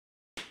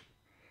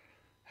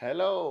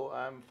Hello,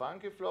 I'm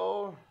Funky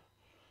Flow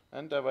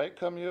and I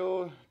welcome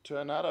you to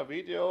another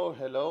video.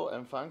 Hello,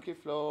 I'm Funky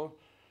Flow,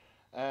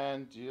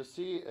 and you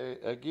see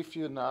I give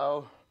you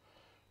now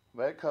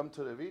welcome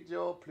to the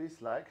video. Please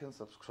like and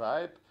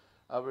subscribe.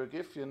 I will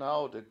give you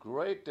now the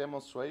great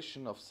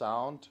demonstration of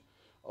sound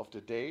of the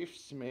Dave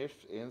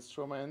Smith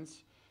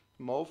instruments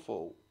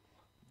mopho.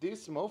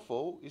 This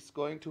mopho is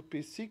going to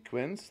be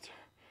sequenced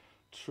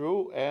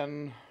through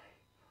an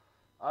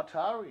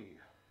Atari.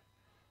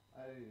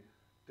 I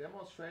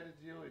demonstrated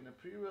you in a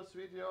previous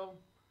video.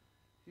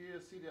 Here you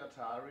see the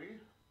Atari.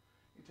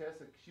 It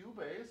has a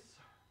cubase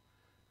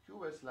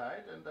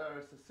lite, and there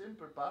is a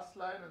simple bass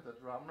line and a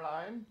drum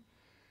line.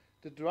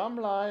 The drum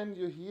line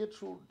you hear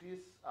through this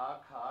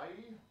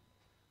AKAI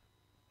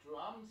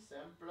drum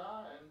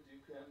sampler, and you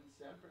can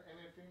sample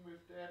anything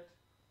with that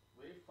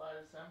wave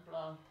file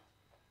sampler.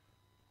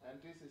 And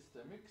this is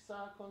the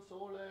mixer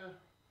console.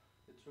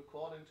 It's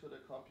recording to the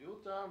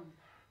computer.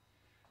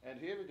 And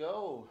here we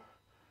go.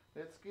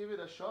 Let's give it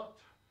a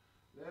shot.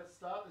 Let's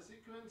start the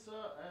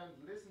sequencer and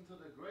listen to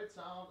the great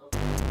sound of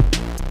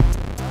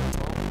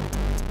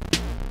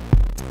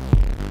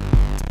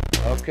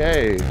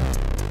Okay,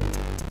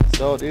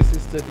 so this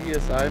is the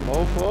DSI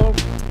mopho.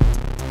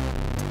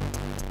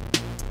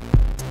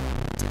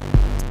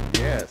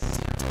 Yes,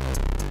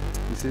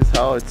 this is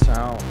how it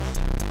sounds.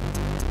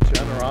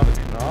 Turn around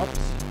the knobs.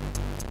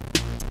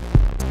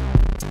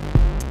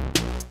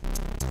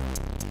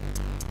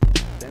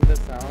 Then the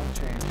sound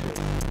changes.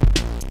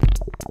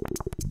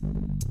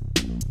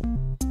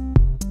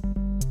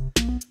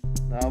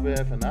 Now we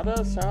have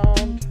another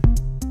sound.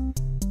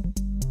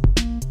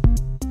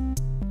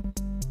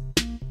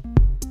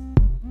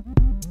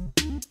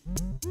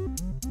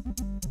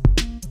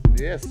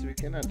 Yes, we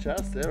can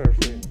adjust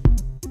everything.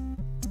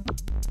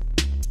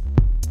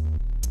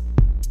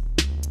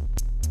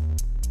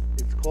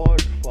 It's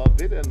called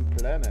Forbidden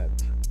Planet.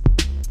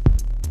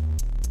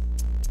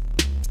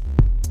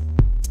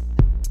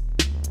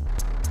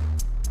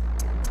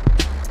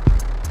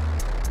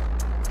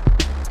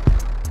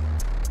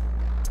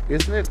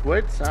 Isn't it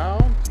great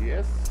sound?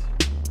 Yes.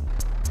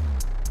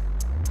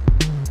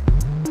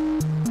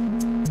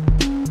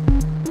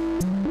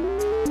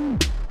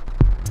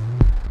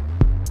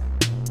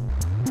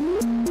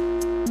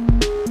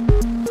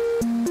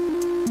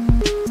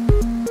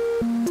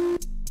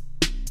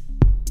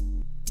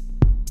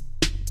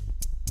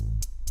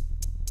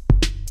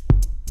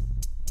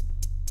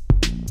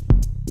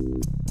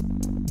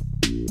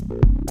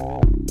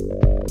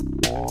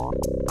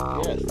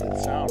 Yes, that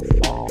sounds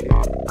funky.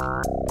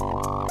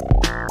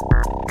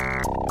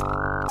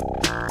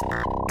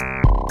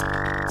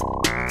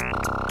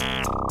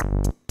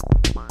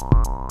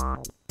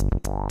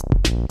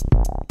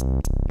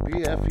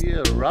 We have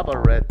here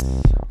rubber reds.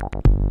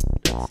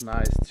 That's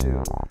nice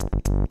too.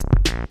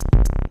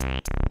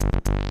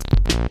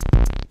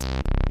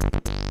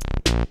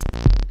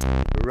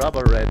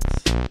 Rubber reds.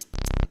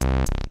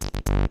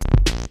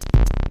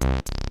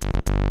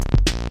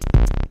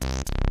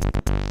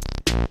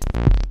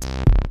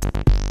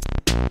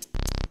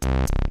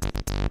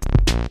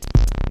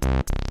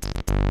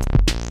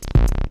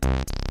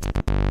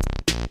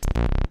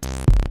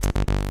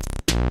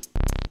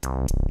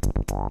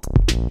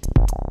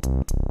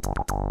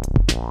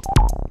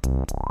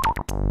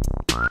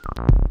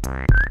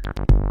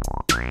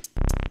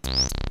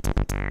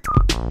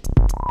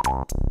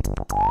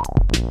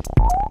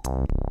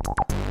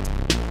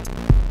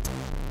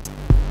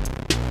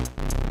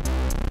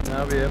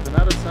 Now we have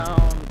another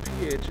sound,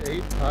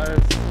 PH8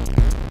 pulse.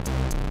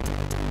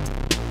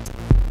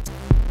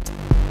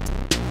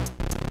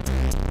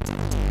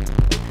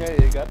 Okay,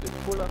 you got the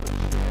full up and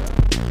share.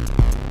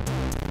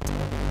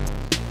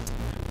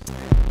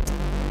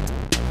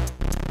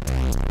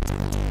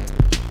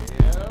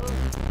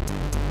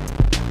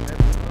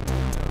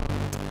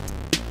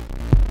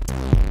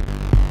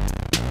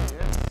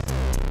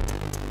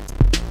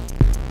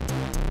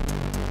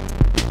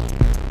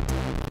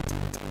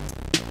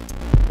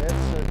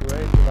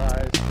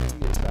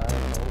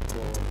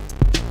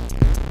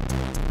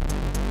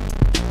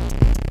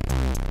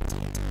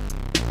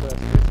 Press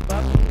this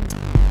button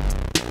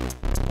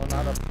for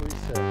another preset.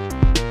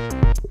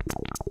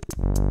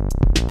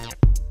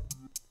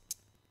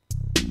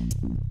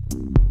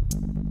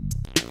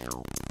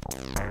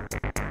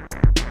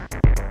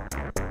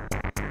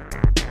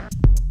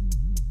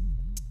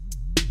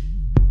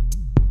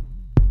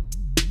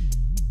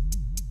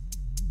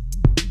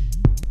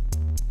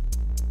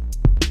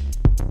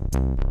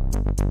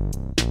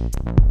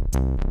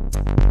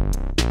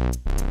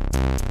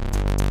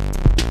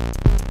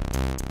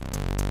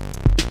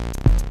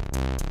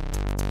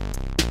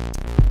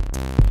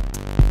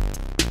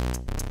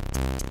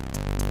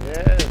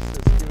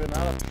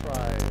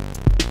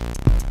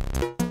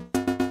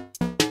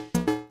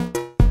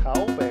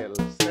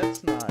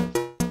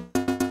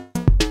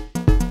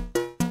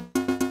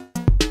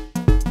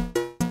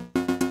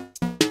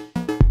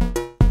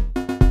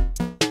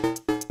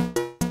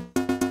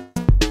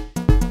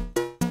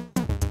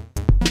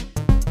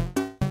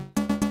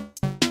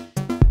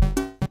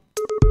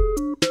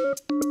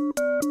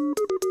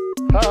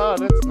 Ah,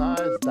 that's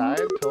nice.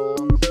 Dial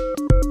tones.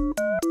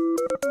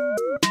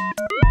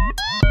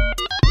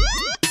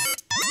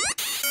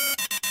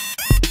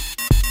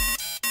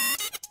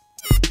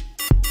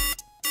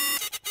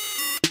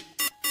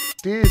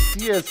 This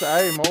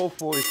DSI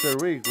mopho is a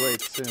really great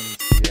synth,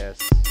 yes.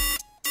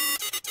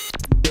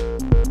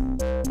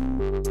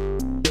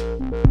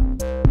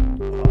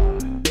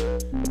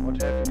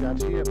 What have you got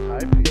here?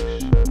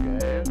 Pipeish,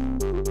 okay.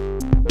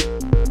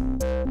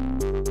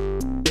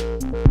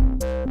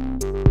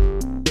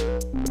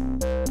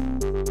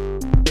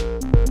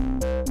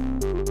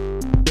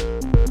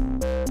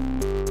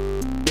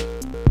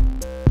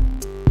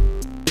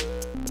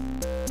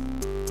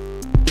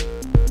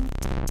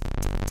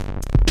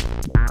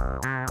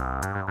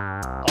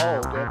 Oh,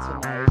 that's a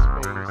nice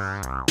bass.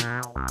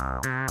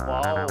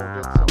 Wow,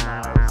 that's a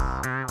nice.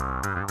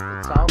 It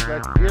sounds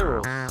like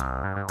virus,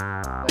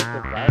 like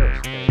the virus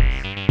bass.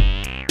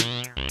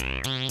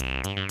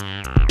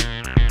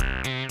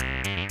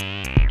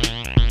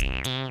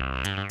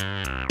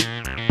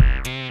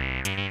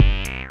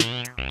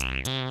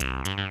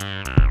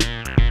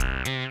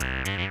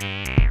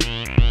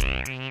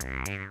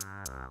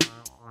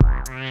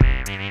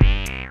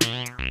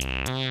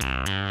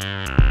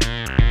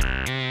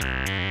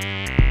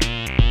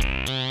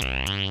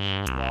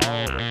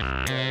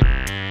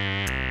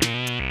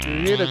 You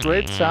hear the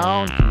great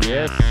sound?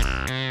 Yes.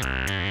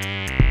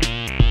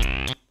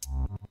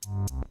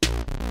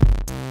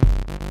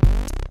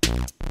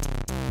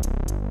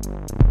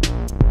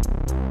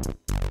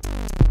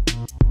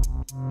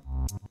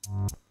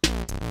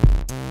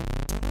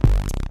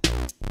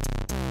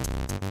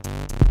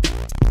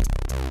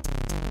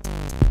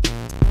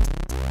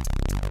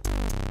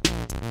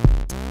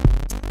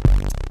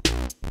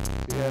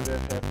 Here we have a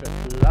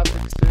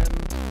classic synth.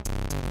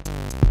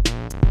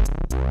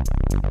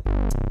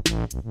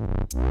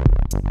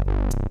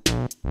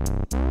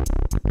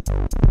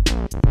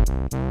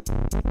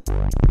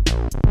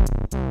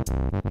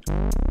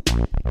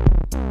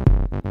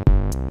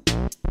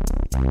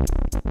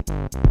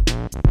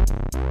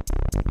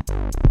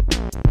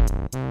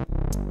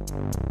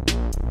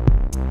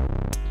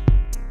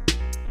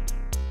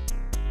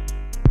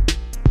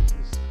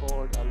 This is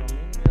called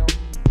aluminium.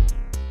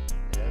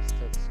 Yes,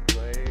 that's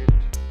great.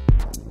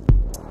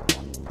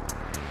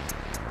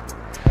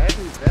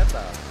 Heavy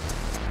weather.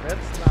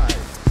 That's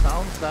nice.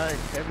 Sounds like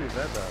heavy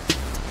weather.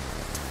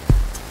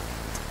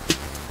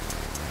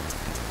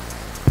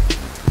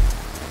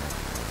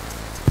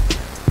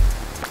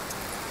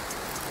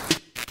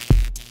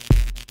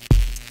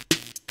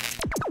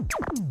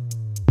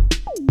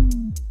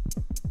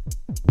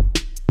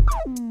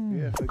 We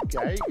have a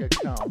Geiger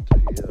counter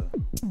here.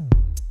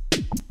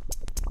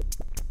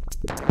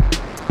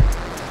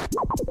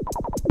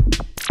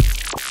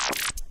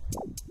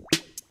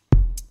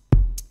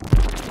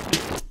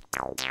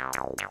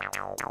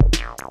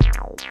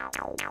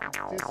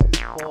 This is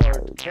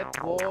called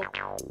catwalk.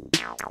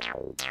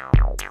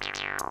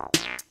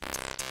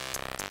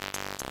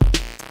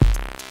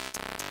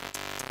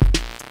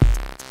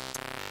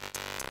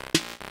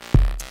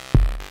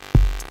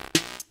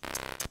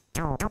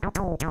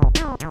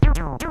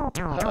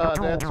 Ah,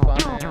 that's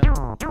funny.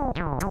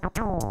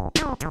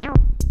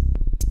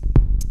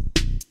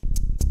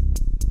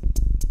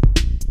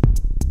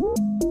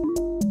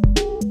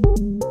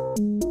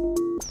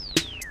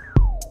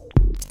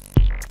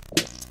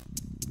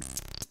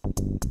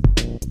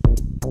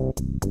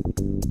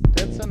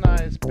 That's a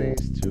nice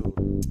bass too.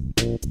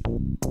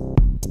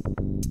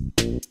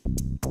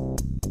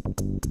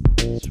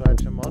 Let's try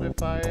to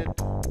modify it.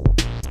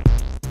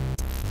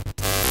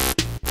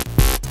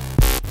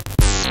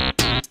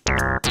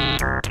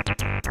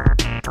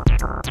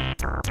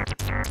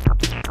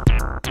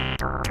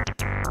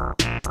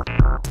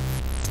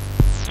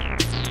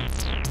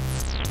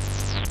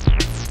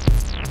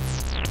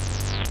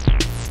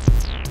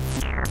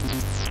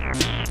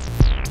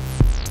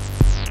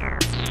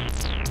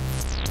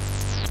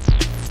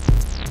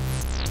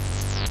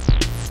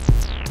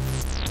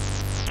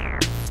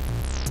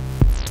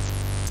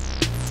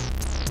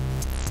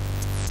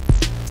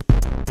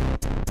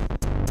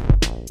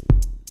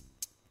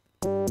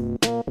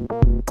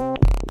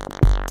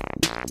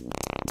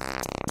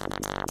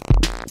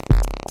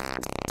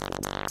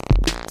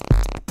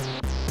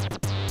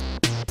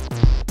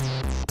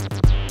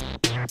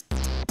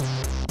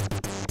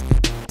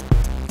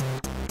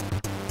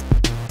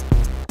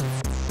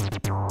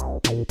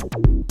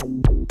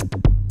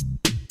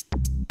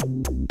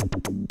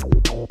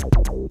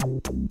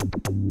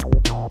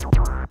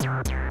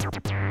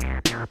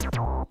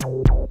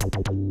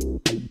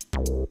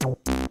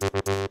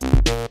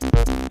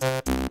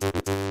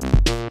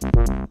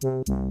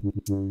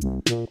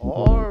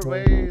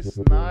 Always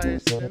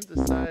nice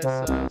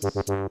synthesizers.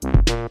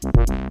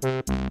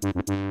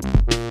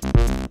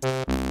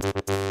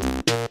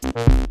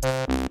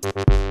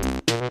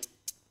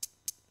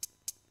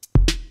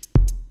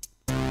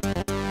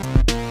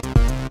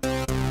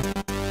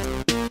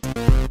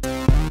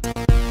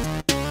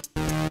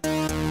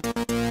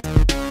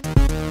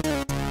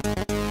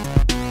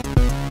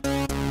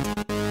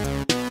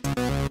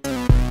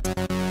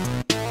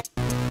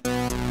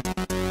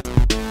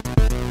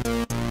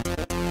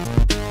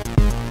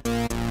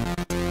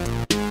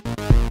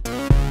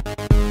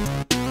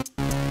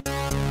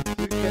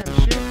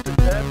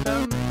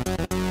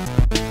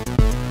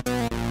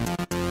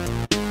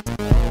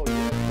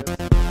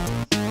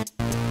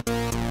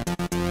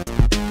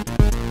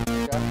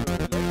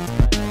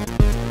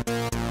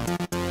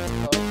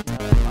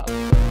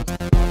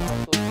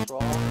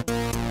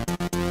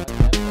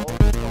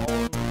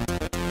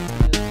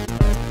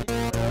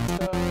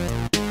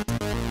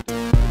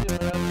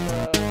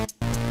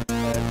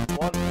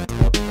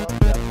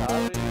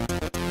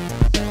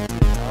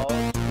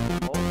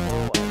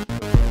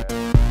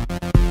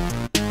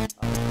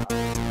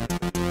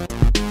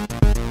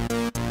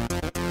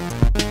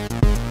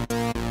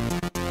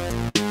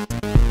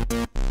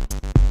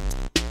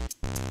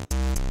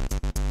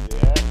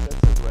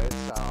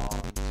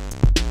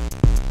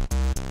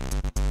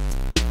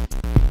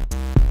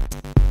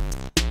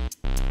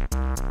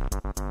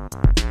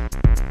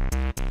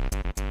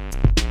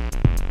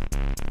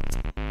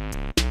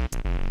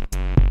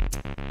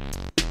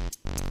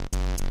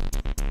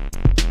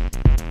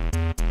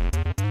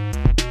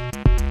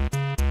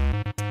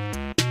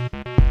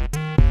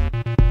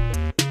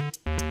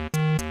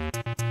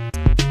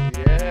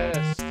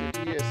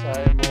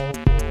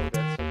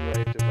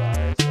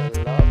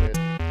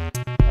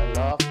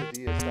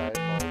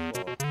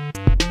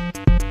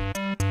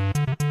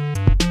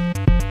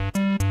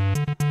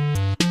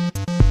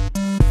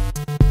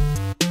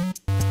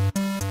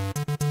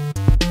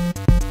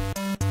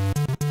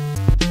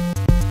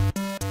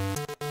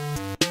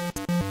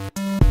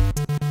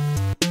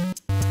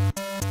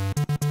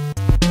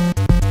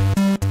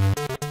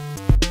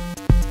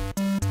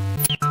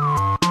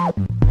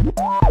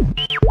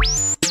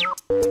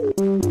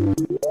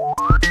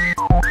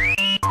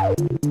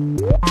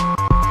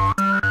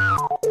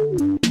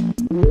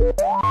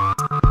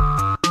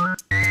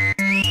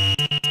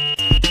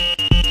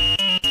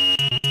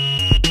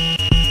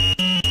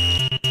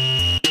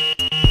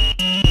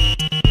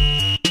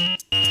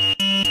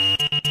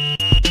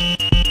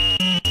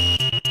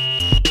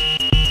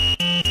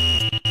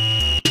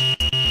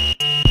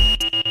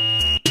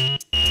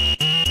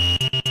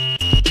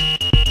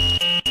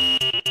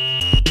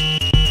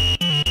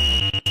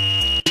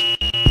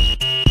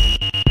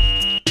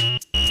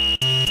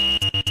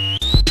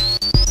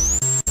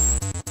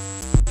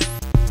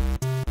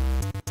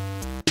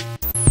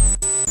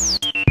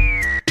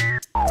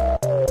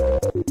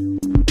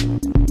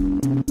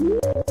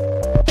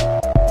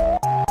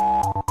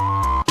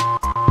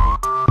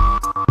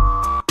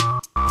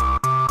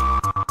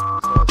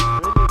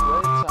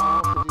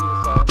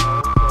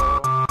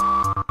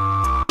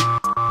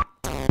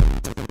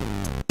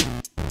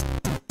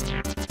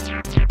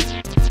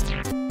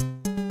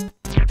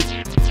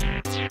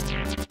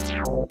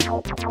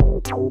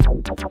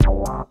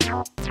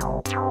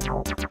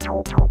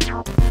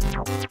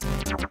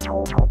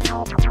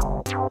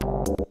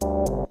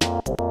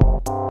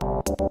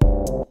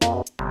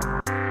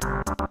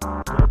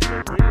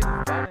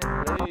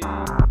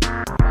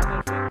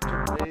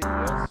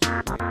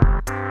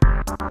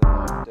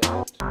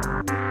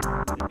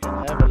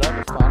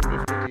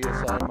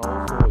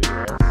 mopho,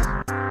 yes.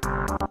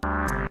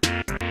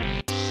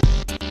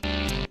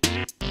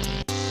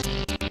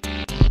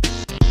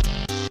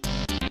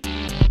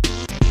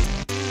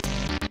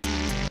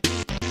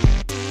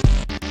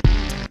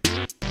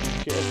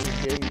 Yes, you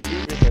can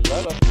give it a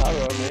lot of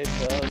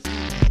parameters.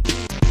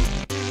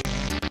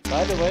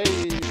 By the way,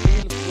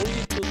 feel free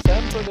to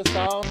sample the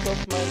sounds of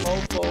my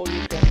mopho.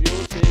 You can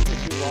use it if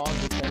you want,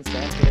 you can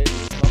sample it,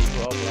 it's no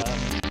problem.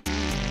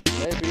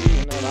 Maybe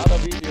in another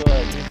video I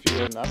give you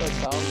another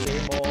sound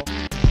demo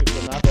with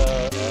another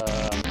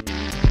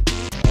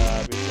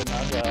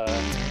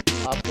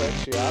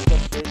arpeggiato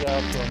trigger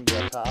from the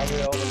Atari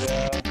over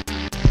there.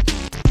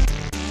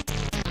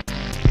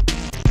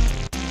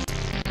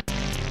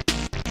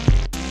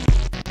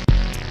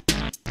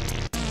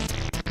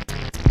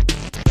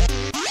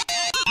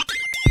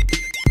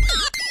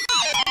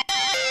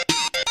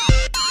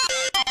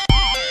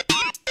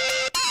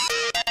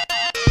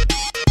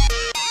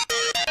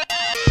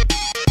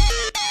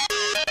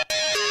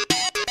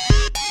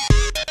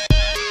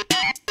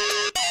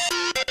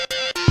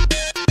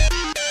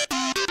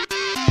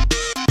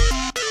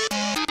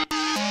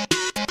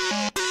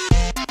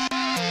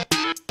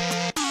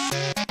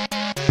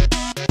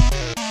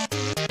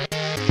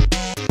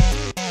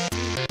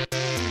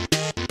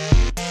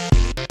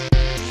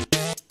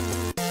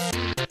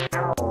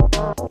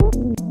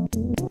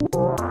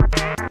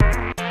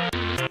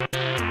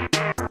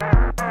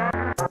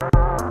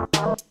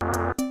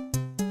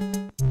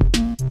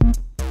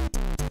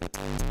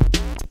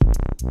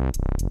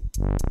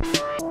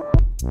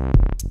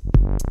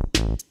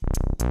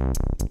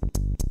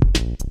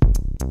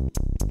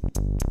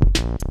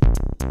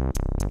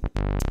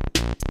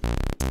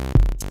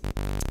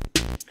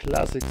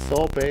 Classic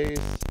saw bass.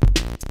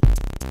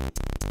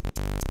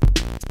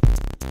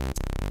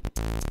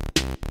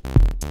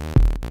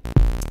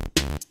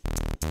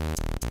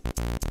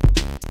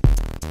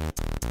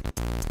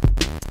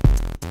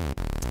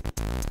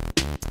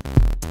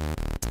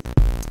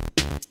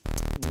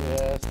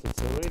 Yes,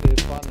 it's a really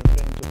fun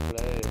thing to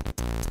play.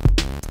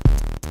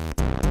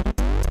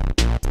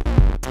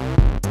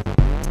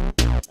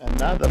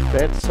 Another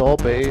fat saw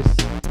bass.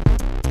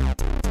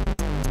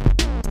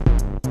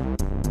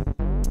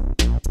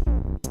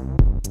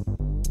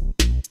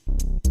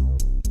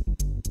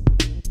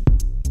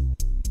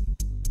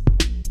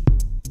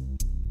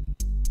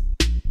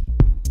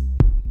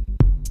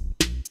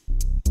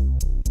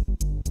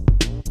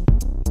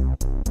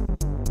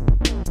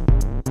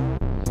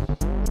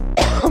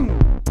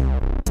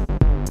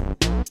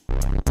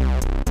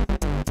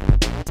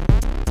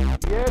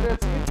 Yeah,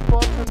 that's it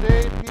for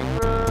today,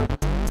 people,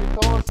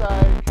 because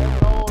I can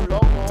no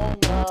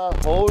longer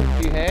hold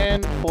the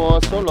hand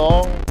for so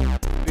long,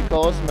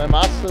 because my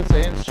muscles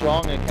ain't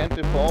strong, I can't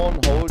the phone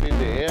hold in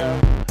the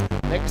air.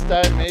 Next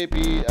time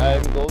maybe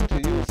I'm going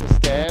to use a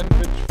stand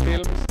which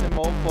films the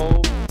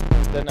mopho,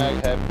 then I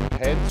have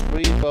hands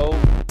free both.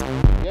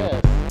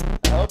 Yes,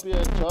 I hope you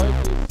enjoyed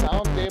this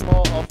sound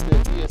demo of the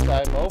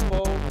DSI mopho.